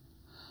in.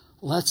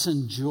 Let's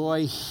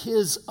enjoy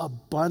His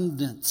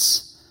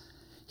abundance,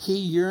 He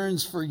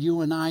yearns for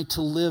you and I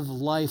to live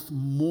life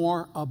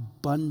more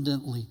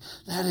abundantly.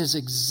 That is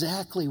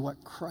exactly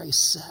what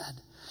Christ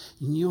said.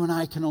 And you and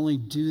I can only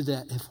do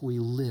that if we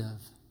live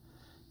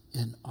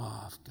in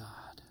awe of God.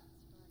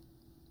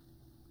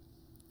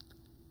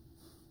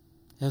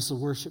 As the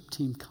worship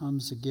team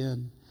comes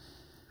again,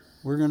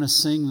 we're going to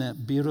sing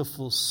that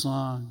beautiful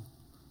song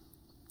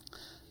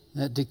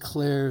that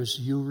declares,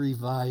 "You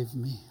revive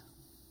me."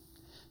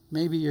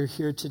 Maybe you're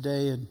here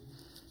today and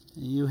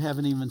you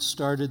haven't even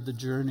started the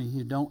journey.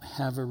 You don't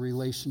have a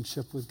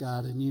relationship with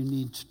God and you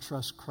need to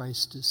trust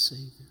Christ as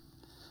Savior.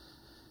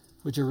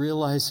 Would you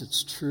realize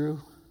it's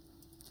true?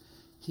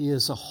 He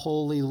is a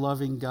holy,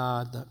 loving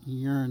God that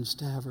yearns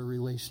to have a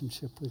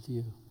relationship with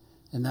you.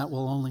 And that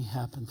will only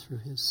happen through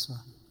His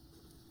Son.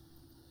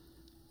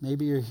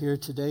 Maybe you're here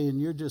today and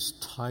you're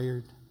just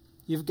tired.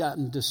 You've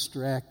gotten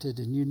distracted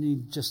and you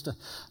need just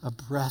a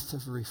breath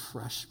of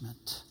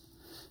refreshment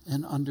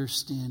and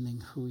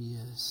understanding who He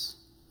is,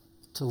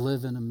 to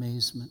live in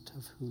amazement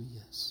of who He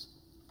is.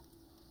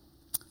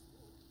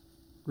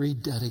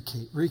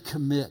 Rededicate,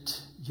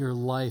 recommit your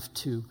life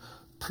to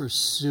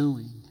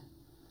pursuing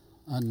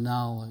a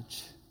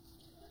knowledge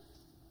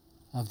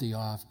of the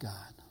awe of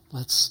God.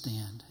 Let's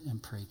stand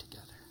and pray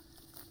together.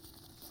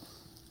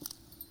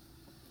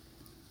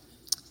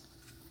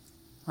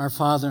 Our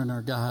Father and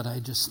our God, I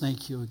just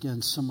thank you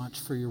again so much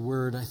for your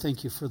word. I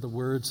thank you for the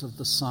words of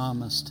the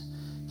psalmist.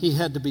 He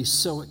had to be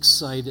so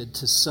excited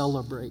to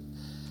celebrate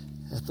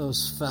at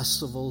those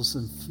festivals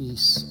and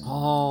feasts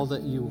all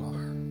that you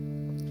are.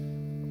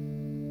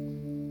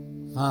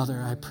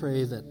 Father, I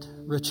pray that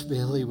Rich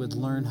Bailey would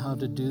learn how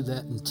to do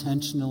that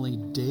intentionally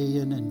day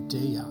in and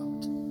day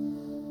out.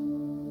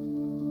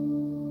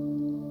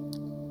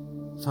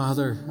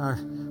 Father,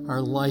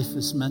 our life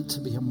is meant to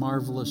be a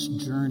marvelous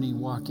journey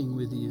walking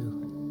with you.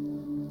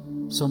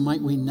 So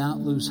might we not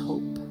lose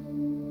hope,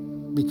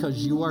 because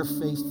you are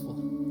faithful.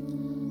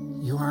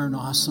 You are an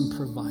awesome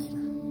provider.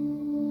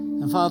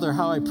 And Father,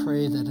 how I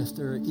pray that if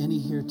there are any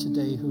here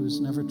today who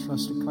has never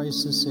trusted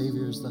Christ as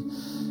Savior, as the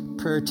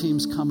prayer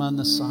teams come on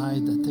the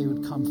side, that they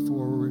would come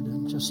forward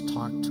and just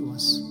talk to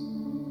us.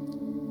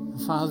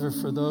 And Father,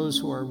 for those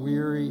who are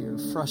weary or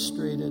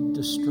frustrated,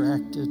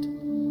 distracted,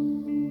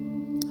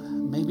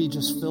 maybe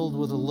just filled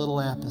with a little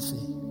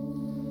apathy,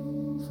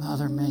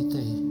 Father, may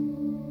they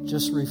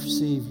just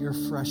receive your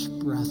fresh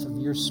breath of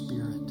your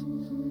Spirit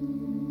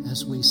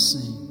as we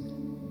sing,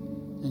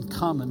 and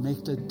come and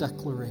make the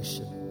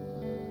declaration,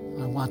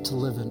 I want to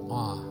live in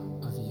awe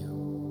of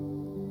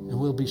you. And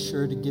we'll be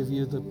sure to give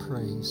you the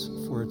praise,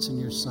 for it's in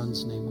your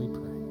Son's name we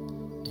pray.